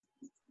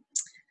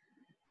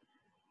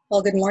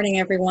Well, good morning,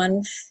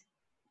 everyone.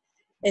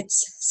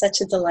 It's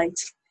such a delight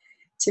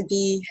to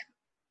be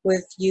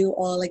with you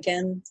all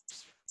again,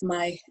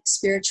 my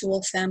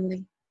spiritual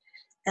family,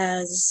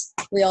 as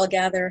we all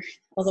gather,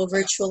 although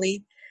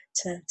virtually,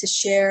 to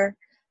share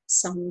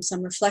some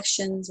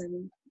reflections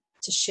and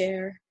to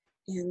share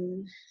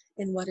in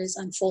what is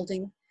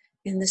unfolding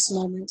in this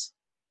moment.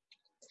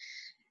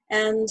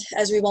 And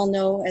as we well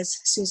know, as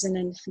Susan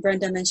and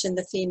Brenda mentioned,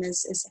 the theme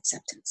is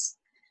acceptance,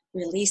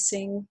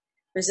 releasing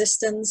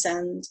resistance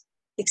and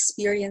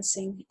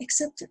experiencing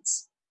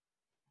acceptance.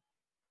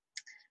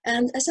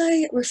 And as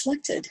I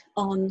reflected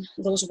on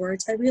those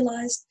words, I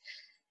realized,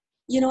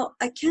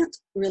 I can't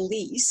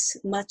release,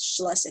 much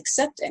less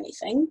accept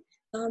anything,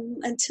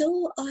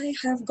 until I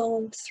have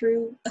gone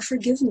through a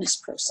forgiveness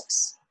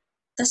process.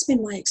 That's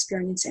been my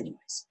experience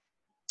anyways.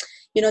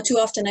 Too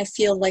often I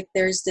feel like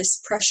there's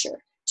this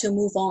pressure to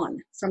move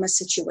on from a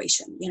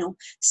situation,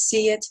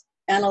 see it,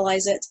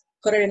 analyze it,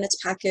 put it in its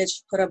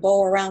package, put a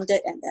bow around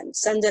it, and then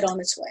send it on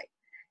its way.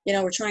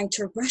 We're trying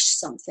to rush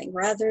something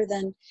rather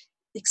than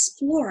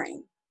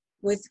exploring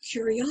with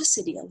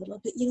curiosity a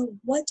little bit,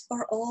 what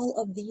are all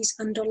of these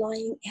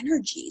underlying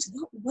energies?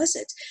 What was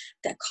it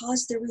that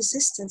caused the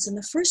resistance in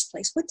the first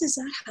place? What does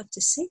that have to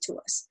say to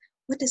us?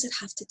 What does it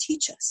have to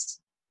teach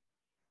us?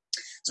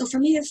 So for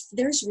me, if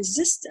there's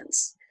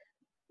resistance,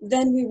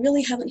 then we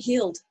really haven't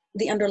healed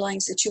the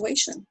underlying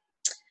situation.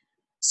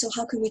 So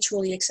how can we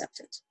truly accept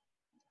it?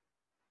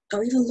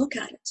 Or even look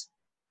at it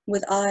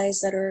with eyes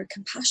that are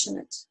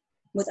compassionate,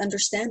 with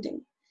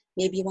understanding,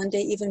 maybe one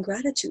day even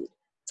gratitude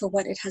for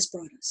what it has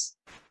brought us.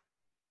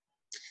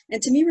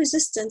 And to me,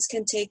 resistance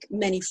can take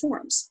many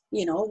forms.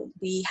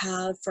 We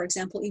have, for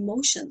example,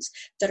 emotions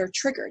that are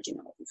triggered. If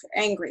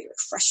you're angry, you're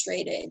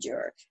frustrated,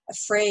 you're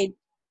afraid,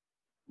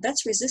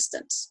 that's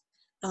resistance.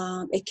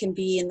 It can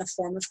be in the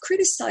form of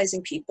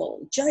criticizing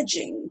people,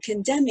 judging,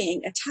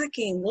 condemning,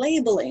 attacking,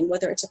 labeling,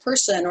 whether it's a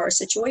person or a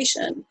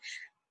situation.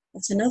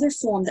 That's another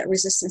form that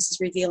resistance is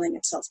revealing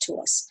itself to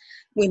us.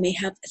 We may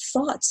have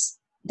thoughts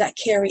that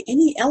carry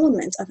any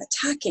element of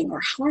attacking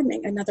or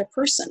harming another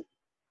person.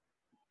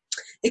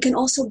 It can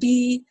also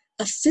be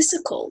a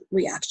physical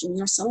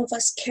reaction. Some of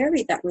us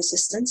carry that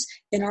resistance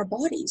in our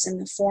bodies in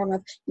the form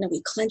of,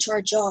 we clench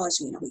our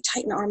jaws, we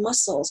tighten our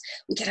muscles,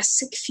 we get a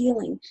sick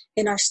feeling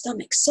in our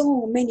stomach.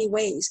 So many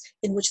ways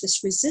in which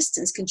this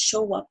resistance can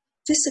show up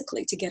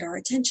physically to get our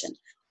attention.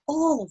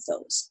 All of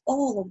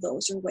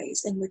those are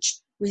ways in which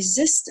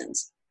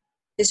resistance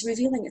is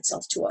revealing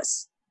itself to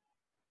us,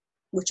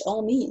 which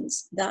all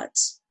means that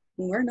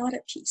we're not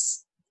at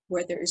peace.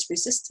 Where there is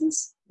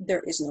resistance,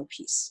 there is no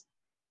peace.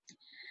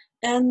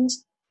 And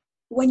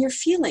when you're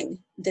feeling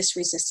this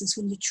resistance,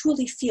 when you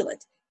truly feel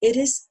it, it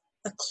is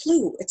a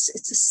clue, it's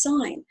a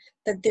sign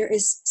that there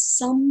is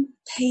some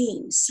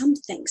pain,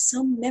 something,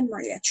 some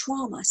memory, a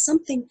trauma,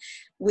 something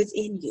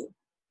within you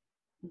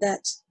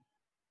that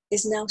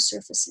is now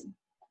surfacing.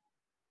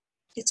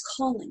 It's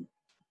calling.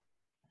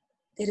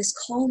 It is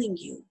calling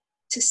you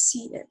to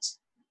see it,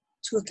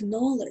 to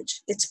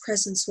acknowledge its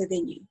presence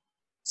within you,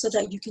 so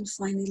that you can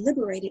finally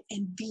liberate it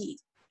and be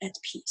at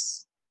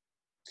peace.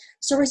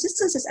 So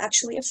resistance is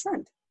actually a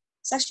friend.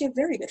 It's actually a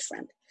very good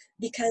friend,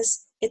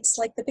 because it's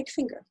like the big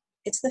finger.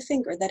 It's the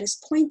finger that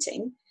is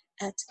pointing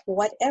at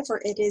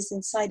whatever it is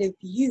inside of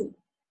you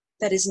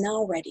that is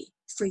now ready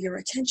for your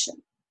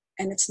attention,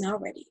 and it's now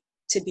ready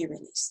to be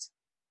released.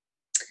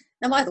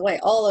 Now, by the way,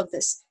 all of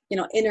this,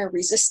 inner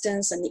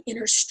resistance and the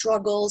inner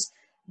struggles,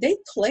 they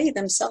play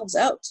themselves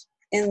out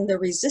in the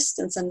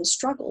resistance and the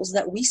struggles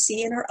that we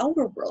see in our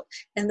outer world.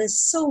 And there's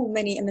so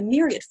many in the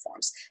myriad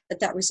forms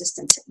that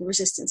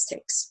resistance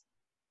takes.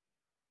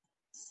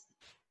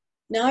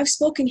 Now, I've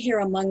spoken here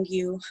among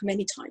you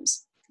many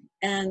times,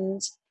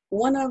 and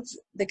one of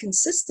the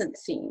consistent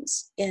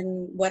themes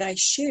in what I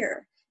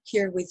share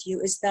here with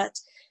you is that,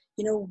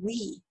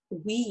 we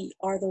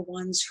are the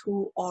ones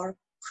who are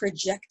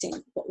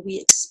projecting what we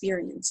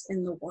experience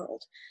in the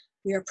world.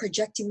 We are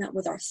projecting that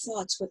with our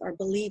thoughts, with our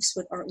beliefs,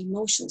 with our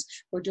emotions.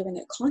 We're doing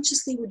it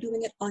consciously, we're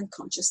doing it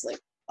unconsciously,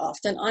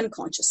 often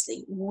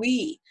unconsciously.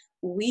 We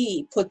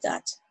put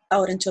that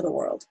out into the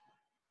world,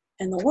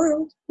 and the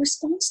world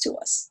responds to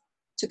us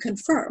to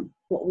confirm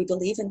what we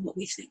believe and what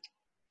we think.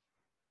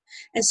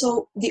 And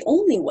so the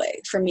only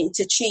way for me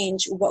to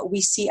change what we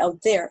see out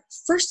there,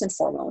 first and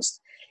foremost,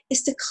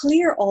 is to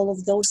clear all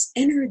of those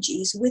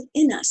energies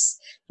within us.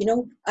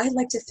 I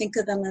like to think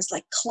of them as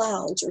like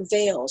clouds or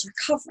veils or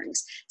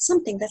coverings,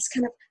 something that's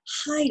kind of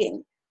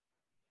hiding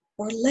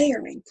or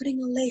layering,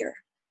 putting a layer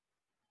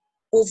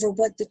over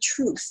what the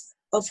truth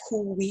of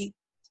who we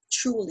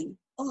truly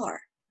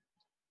are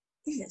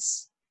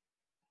is.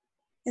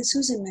 And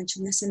Susan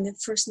mentioned this in the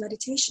first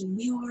meditation.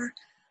 We are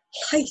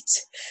light.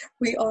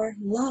 We are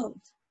love.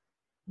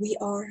 We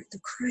are the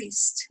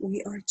Christ.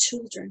 We are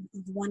children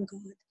of one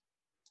God.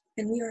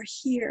 And we are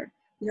here.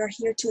 We are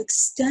here to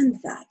extend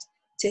that,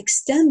 to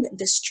extend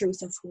this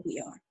truth of who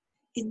we are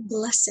in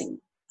blessing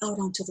out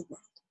onto the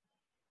world.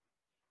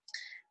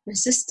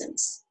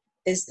 Resistance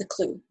is the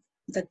clue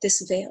that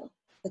this veil,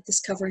 that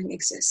this covering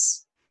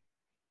exists.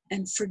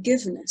 And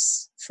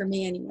forgiveness, for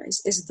me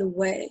anyways, is the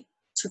way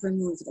to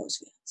remove those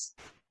veils.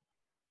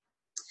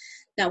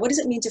 Now, what does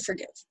it mean to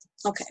forgive?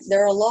 Okay,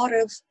 there are a lot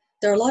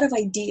of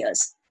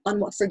ideas on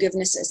what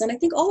forgiveness is, and I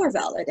think all are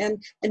valid,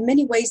 and in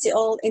many ways they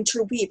all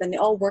interweave and they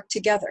all work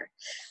together.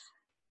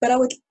 But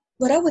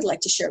what I would like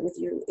to share with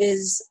you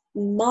is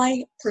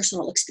my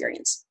personal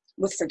experience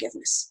with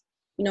forgiveness.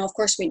 Of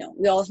course we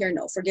all here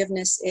know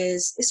forgiveness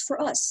is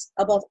for us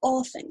above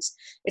all things.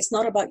 It's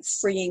not about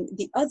freeing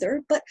the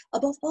other, but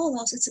above all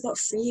else, it's about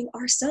freeing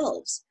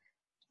ourselves.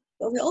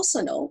 But we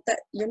also know that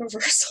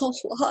universal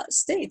law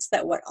states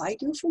that what I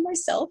do for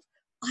myself,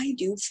 I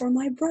do for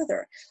my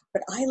brother.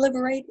 What I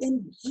liberate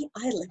in me,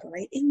 I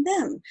liberate in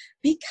them.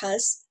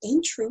 Because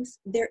in truth,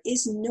 there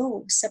is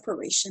no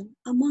separation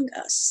among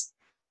us.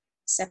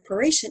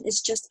 Separation is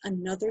just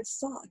another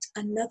thought,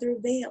 another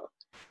veil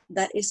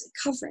that is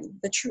covering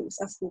the truth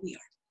of who we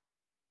are.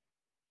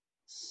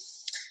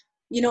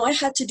 I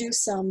had to do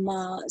some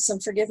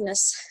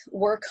forgiveness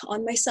work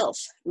on myself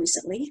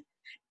recently,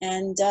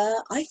 and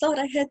I thought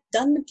I had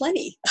done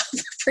plenty of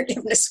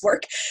forgiveness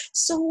work.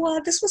 So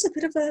this was a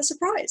bit of a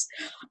surprise.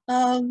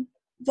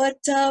 But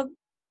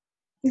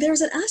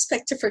there's an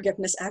aspect to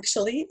forgiveness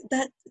actually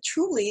that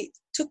truly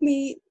took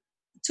me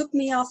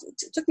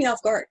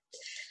off guard.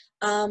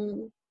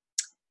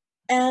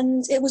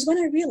 And it was when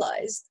I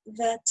realized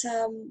that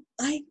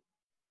I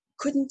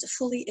couldn't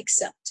fully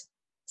accept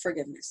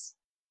forgiveness.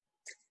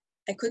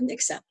 I couldn't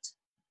accept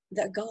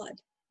that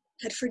God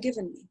had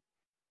forgiven me.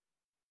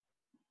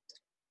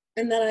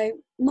 And that I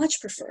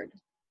much preferred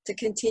to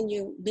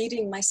continue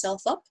beating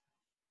myself up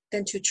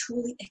than to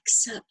truly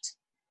accept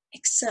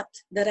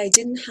that I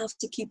didn't have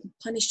to keep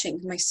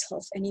punishing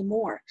myself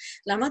anymore.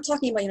 And I'm not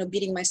talking about,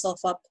 beating myself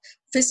up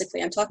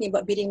physically. I'm talking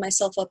about beating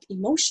myself up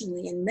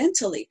emotionally and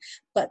mentally.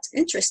 But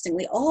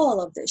interestingly,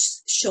 all of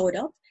this showed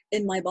up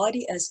in my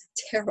body as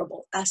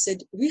terrible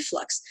acid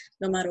reflux.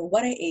 No matter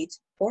what I ate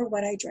or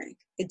what I drank,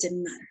 it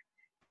didn't matter.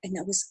 And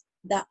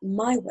that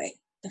my way.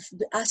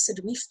 The acid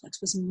reflux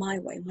was my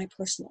way, my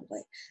personal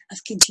way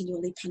of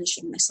continually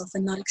punishing myself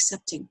and not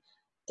accepting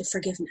the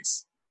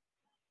forgiveness.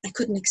 I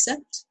couldn't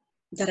accept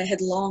that I had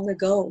long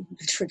ago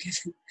been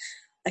forgiven.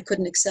 I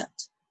couldn't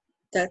accept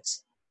that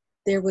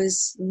there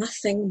was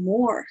nothing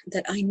more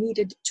that I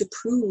needed to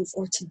prove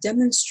or to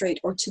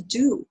demonstrate or to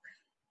do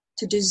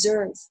to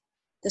deserve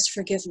this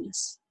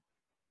forgiveness.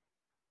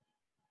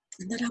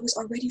 And that I was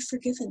already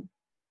forgiven.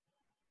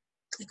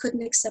 I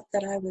couldn't accept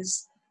that I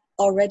was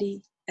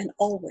already and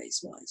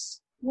always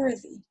was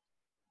worthy,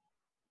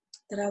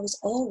 that I was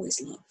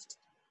always loved,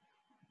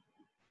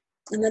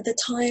 and that the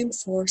time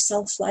for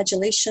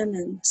self-flagellation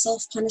and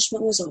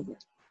self-punishment was over.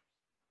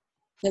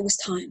 It was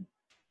time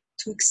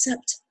to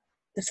accept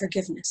the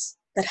forgiveness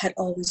that had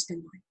always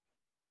been mine.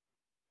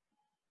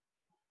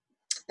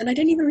 And I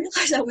didn't even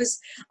realize I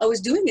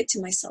was doing it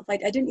to myself. I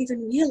didn't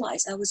even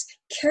realize I was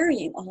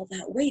carrying all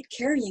that weight,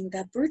 carrying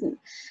that burden,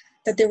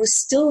 that there was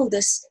still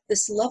this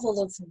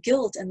level of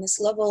guilt and this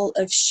level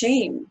of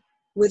shame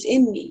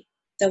within me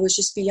that was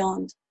just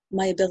beyond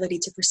my ability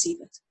to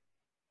perceive it.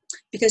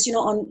 Because,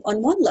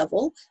 on one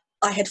level,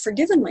 I had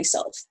forgiven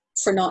myself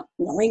for not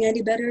knowing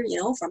any better,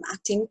 from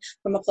acting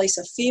from a place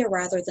of fear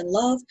rather than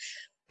love.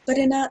 But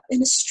in a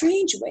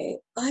strange way,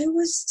 I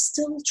was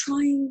still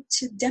trying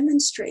to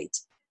demonstrate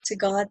to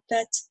God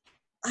that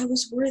I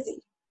was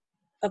worthy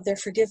of their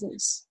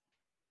forgiveness,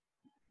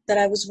 that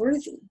I was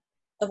worthy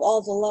of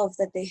all the love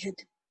that they had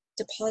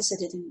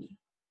deposited in me,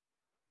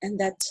 and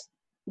that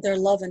their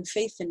love and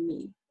faith in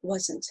me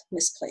wasn't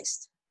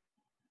misplaced.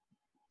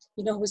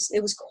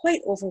 It was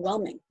quite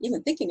overwhelming.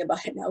 Even thinking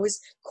about it now, it was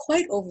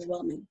quite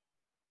overwhelming,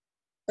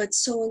 but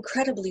so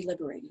incredibly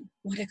liberating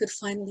when I could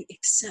finally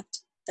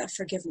accept that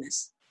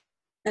forgiveness.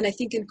 And I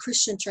think in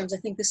Christian terms, I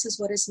think this is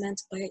what is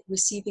meant by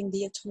receiving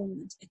the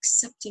atonement,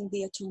 accepting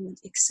the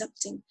atonement,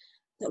 accepting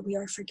that we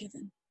are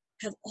forgiven,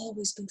 have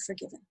always been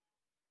forgiven.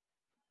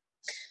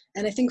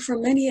 And I think for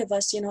many of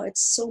us,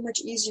 it's so much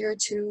easier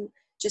to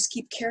just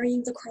keep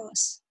carrying the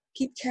cross,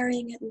 keep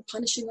carrying it and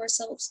punishing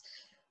ourselves,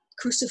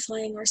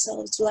 crucifying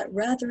ourselves,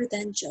 rather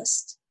than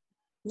just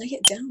lay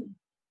it down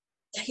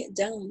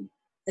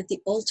at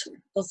the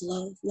altar of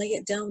love, lay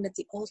it down at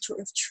the altar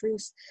of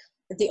truth,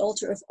 at the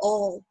altar of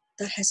all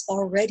that has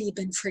already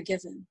been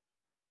forgiven.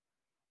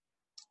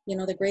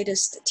 The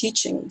greatest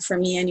teaching for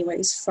me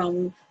anyways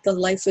from the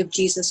life of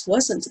Jesus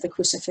wasn't the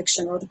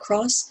crucifixion or the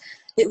cross.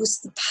 It was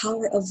the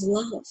power of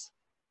love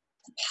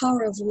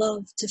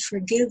to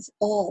forgive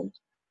all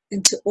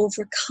and to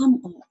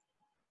overcome all,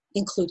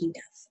 including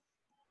death.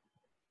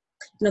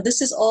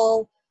 This is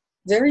all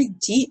very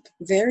deep,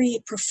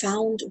 very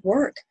profound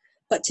work.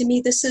 But to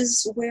me, this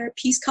is where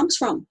peace comes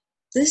from.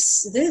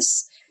 This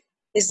is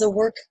the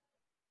work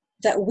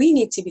that we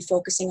need to be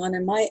focusing on.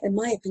 In my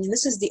opinion,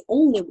 this is the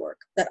only work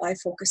that I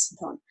focus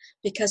upon,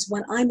 because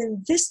when I'm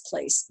in this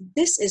place,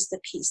 this is the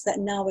peace that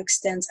now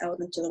extends out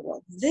into the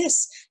world.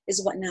 This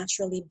is what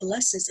naturally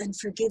blesses and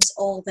forgives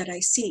all that I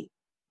see.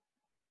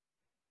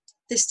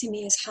 This to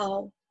me is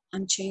how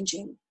I'm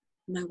changing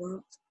my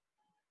world.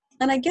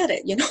 And I get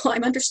it, I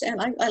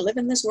understand. I live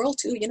in this world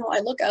too. I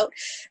look out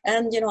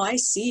and, I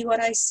see what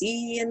I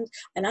see, and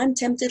I'm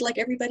tempted like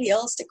everybody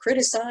else to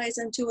criticize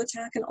and to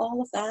attack and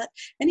all of that.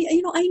 And,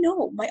 I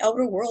know my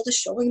outer world is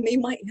showing me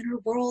my inner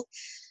world.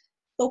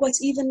 But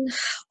what's even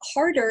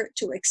harder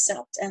to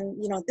accept,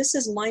 and, this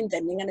is mind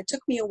bending, and it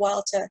took me a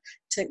while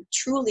to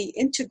truly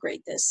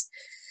integrate this.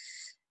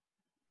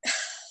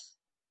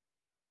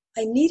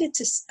 I needed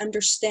to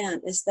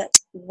understand is that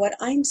what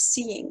I'm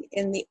seeing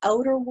in the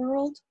outer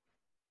world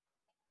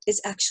is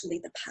actually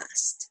the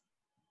past.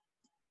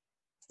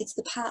 It's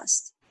the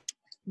past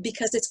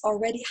because it's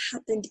already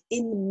happened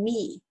in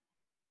me.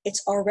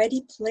 It's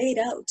already played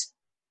out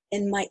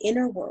in my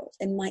inner world,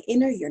 in my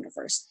inner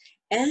universe,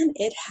 and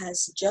it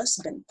has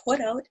just been put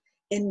out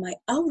in my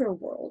outer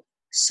world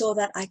so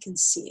that I can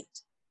see it.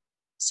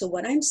 So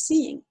what I'm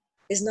seeing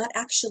is not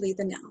actually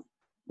the now.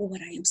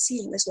 What I am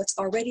seeing is what's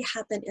already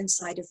happened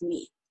inside of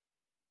me.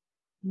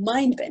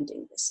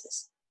 Mind-bending this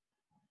is.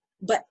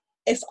 But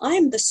if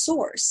I'm the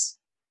source,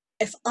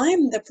 if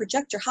I'm the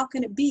projector, how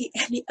can it be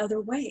any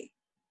other way?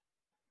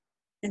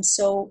 And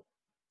so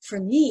for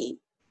me,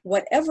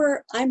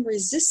 whatever I'm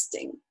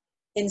resisting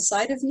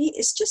inside of me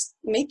is just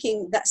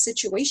making that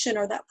situation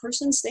or that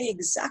person stay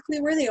exactly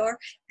where they are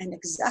and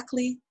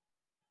exactly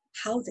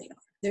how they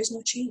are. There's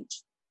no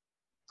change.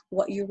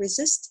 What you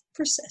resist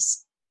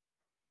persists.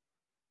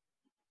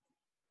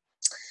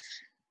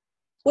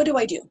 What do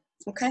I do?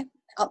 Okay.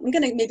 I'm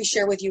going to maybe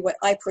share with you what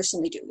I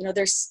personally do.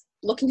 There's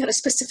looking at a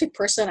specific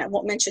person, I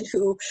won't mention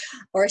who,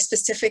 or a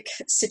specific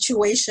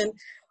situation.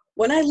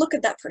 When I look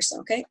at that person,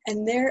 okay,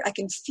 and there I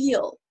can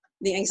feel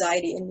the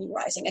anxiety in me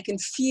rising. I can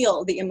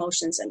feel the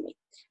emotions in me.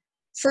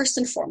 First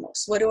and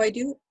foremost, what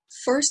do?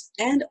 First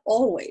and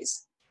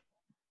always,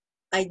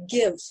 I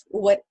give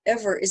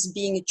whatever is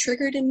being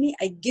triggered in me,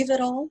 I give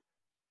it all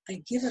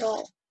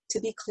to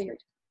be cleared.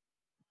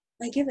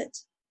 I give it.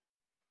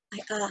 I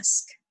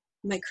ask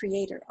my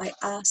Creator, I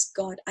ask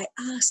God, I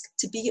ask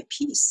to be at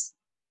peace.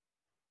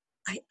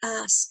 I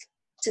ask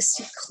to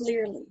see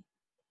clearly.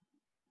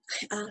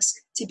 I ask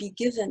to be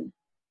given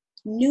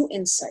new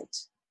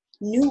insight,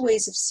 new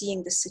ways of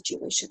seeing the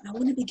situation. I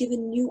want to be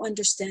given new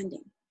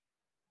understanding.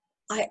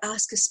 I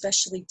ask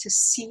especially to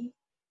see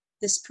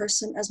this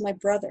person as my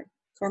brother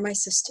or my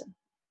sister.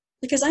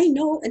 Because I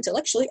know,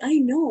 intellectually, I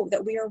know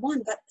that we are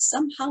one, but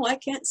somehow I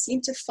can't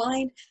seem to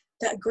find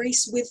that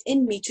grace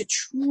within me to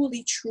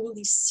truly,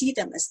 truly see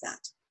them as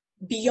that,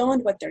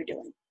 beyond what they're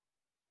doing.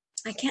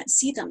 I can't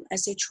see them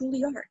as they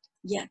truly are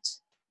yet.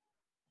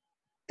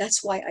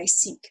 That's why I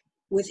seek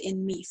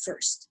within me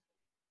first.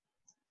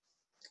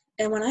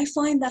 And when I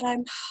find that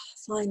I'm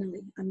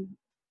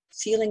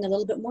feeling a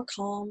little bit more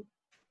calm,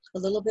 a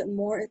little bit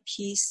more at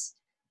peace,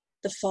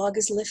 the fog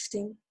is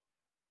lifting,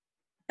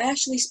 I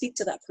actually speak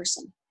to that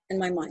person in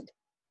my mind.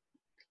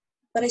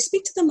 But I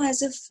speak to them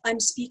as if I'm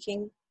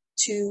speaking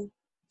to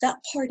that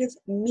part of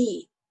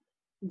me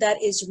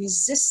that is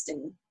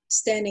resisting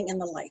standing in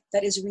the light,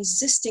 that is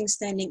resisting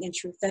standing in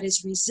truth, that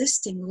is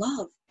resisting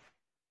love.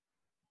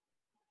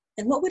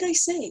 And what would I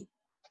say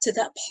to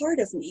that part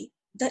of me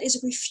that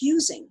is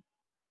refusing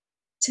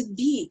to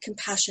be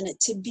compassionate,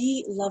 to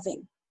be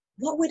loving?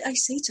 What would I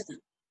say to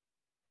them?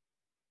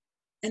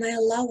 And I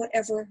allow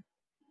whatever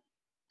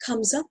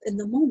comes up in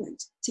the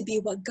moment to be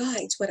what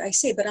guides what I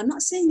say. But I'm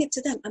not saying it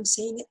to them. I'm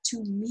saying it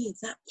to me,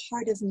 that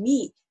part of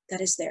me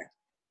that is there.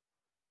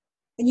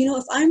 And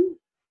if I'm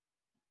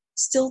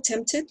still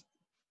tempted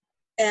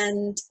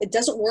and it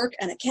doesn't work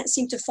and I can't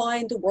seem to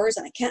find the words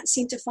and I can't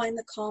seem to find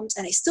the comms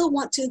and I still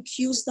want to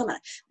accuse them and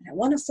I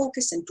want to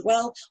focus and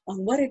dwell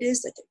on what it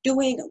is that they're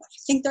doing and what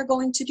I think they're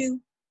going to do,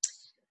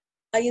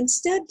 I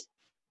instead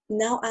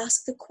now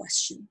ask the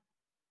question,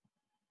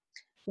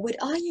 would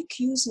I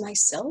accuse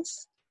myself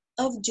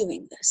of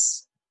doing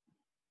this?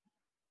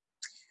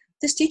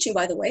 This teaching,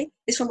 by the way,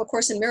 is from A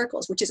Course in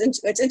Miracles, which is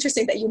it's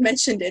interesting that you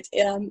mentioned it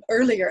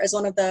earlier as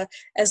one of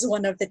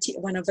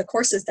the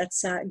courses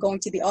that's going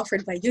to be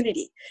offered by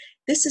Unity.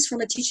 This is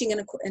from a teaching in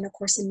A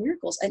Course in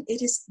Miracles, and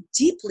it is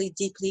deeply,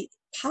 deeply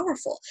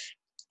powerful.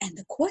 And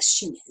the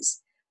question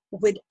is,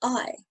 would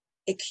I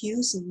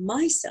accuse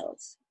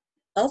myself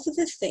of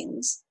the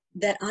things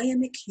that I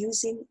am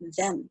accusing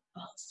them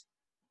of?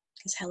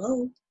 Because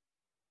hello,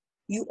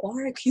 you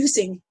are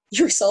accusing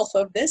yourself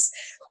of this.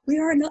 We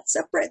are not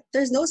separate.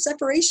 There's no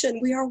separation.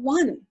 We are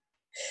one.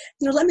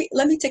 Let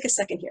me take a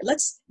second here.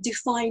 Let's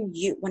define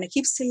you. When I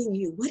keep saying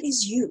you, what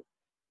is you?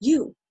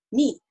 You,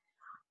 me.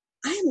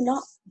 I am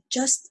not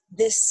just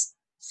this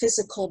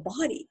physical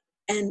body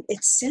and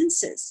its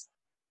senses.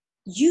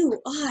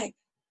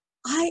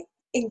 I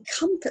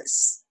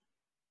encompass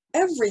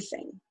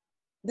everything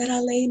that I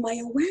lay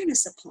my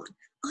awareness upon.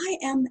 I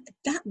am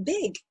that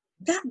big,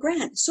 that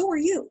grand. So are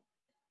you.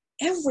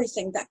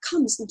 Everything that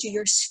comes into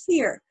your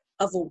sphere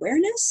of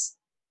awareness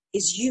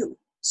is you.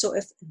 So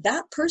if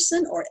that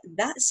person or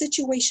that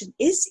situation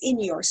is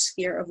in your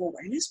sphere of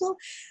awareness, well,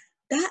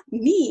 that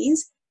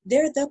means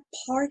they're the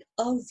part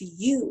of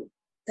you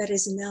that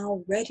is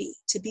now ready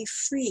to be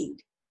freed,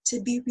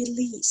 to be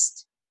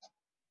released.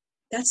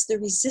 That's the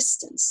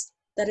resistance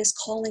that is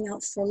calling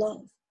out for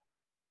love.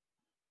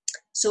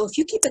 So if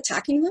you keep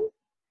attacking them,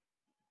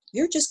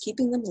 you're just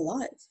keeping them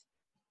alive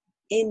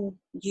in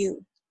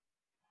you.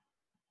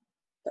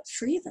 But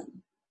free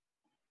them,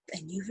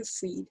 and you have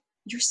freed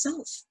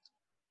yourself.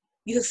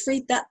 You have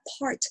freed that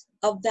part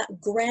of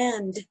that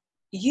grand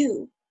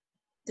you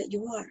that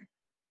you are.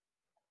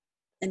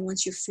 And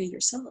once you free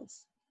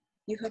yourself,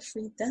 you have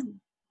freed them.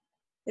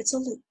 It's a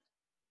loop.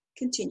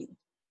 Continue.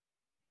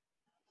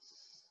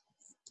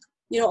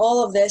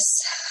 All of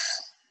this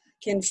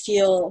can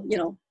feel,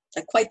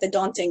 like quite the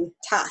daunting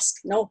task.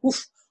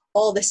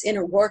 All this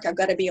inner work, I've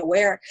got to be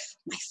aware of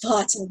my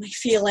thoughts and my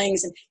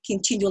feelings and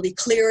continually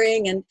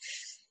clearing. And,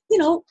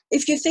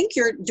 if you think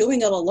you're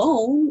doing it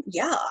alone,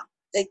 yeah,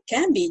 it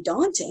can be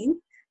daunting,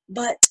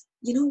 but,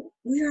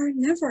 we are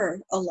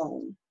never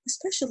alone.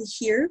 Especially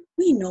here,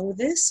 we know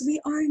this, we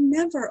are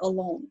never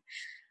alone.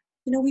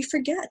 We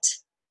forget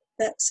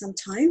that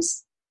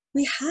sometimes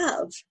we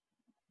have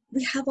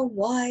a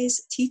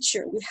wise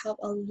teacher, we have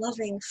a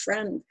loving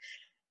friend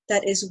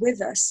that is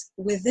with us,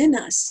 within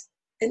us,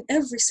 in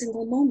every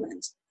single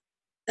moment.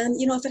 And,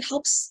 if it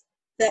helps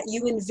that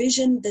you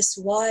envision this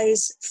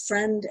wise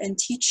friend and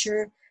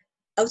teacher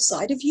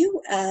outside of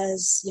you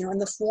as, in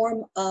the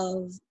form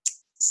of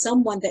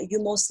someone that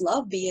you most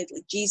love, be it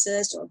like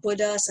Jesus or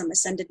Buddha, some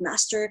ascended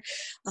master,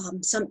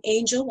 some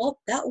angel, well,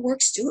 that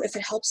works too. If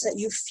it helps that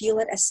you feel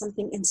it as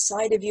something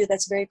inside of you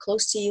that's very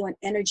close to you, an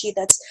energy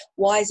that's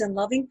wise and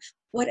loving,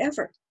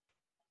 whatever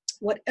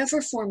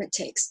form it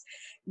takes,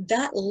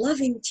 that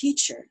loving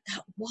teacher,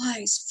 that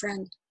wise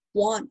friend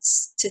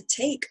wants to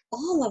take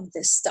all of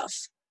this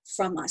stuff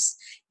from us.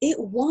 It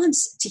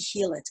wants to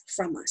heal it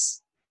from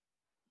us,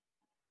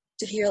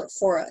 to heal it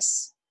for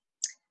us.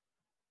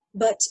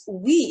 But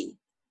we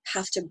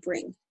have to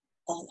bring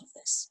all of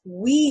this.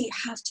 We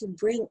have to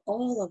bring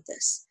all of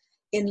this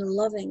in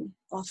loving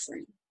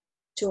offering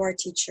to our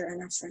teacher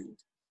and our friend.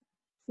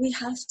 We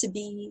have to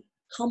be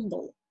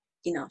humble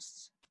enough,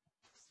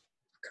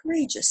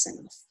 courageous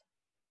enough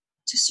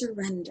to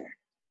surrender.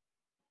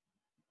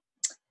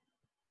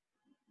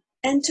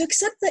 And to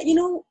accept that,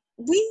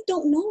 we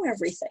don't know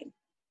everything.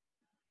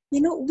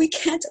 We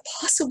can't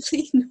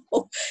possibly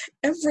know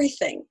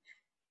everything.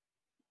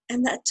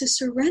 And that to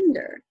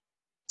surrender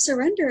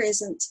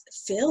isn't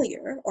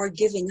failure or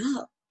giving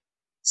up.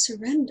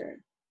 Surrender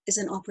is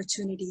an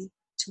opportunity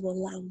to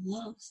allow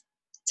love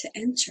to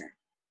enter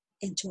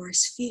into our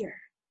sphere.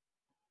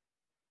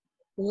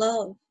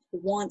 Love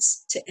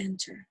wants to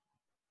enter.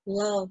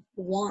 Love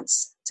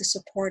wants to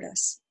support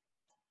us.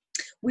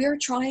 We are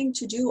trying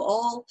to do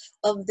all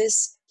of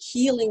this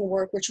healing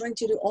work. We're trying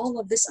to do all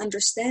of this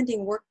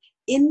understanding work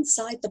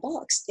inside the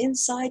box,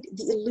 inside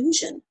the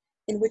illusion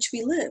in which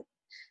we live.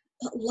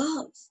 But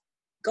love,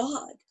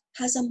 God,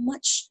 has a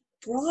much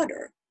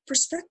broader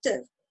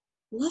perspective.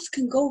 Love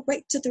can go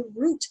right to the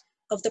root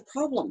of the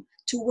problem,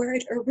 to where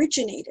it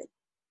originated.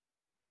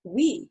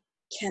 We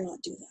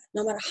cannot do that.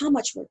 No matter how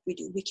much work we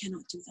do, we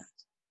cannot do that.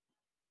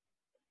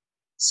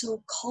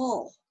 So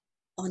call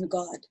on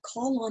God,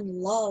 call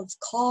on love,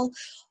 call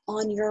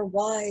on your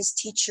wise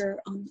teacher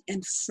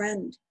and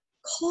friend.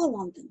 Call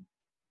on them.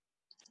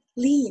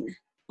 Lean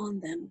on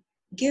them.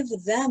 Give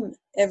them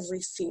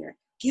every fear.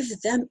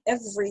 Give them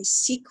every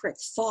secret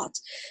thought,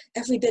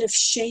 every bit of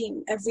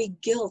shame, every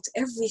guilt,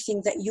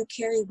 everything that you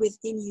carry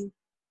within you.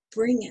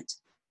 Bring it.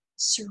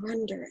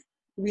 Surrender it.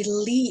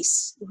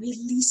 Release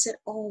it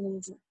all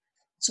over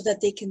so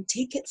that they can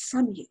take it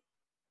from you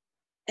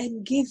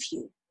and give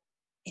you,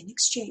 in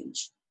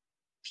exchange,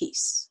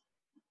 peace.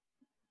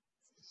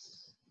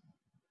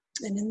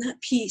 And in that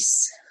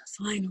peace,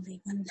 finally,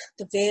 when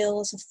the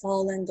veils have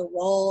fallen, the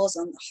walls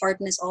and the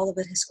hardness, all of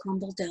it has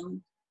crumbled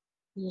down,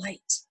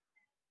 light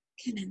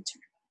can enter.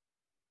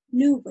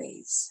 New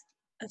ways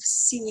of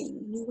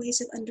seeing, new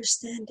ways of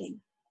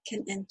understanding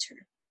can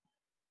enter.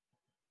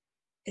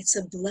 It's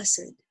a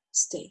blessed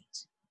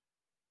state.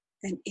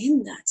 And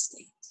in that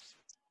state,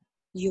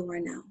 you are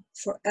now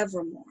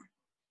forevermore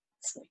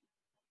free.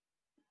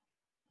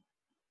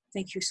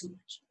 Thank you so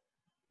much.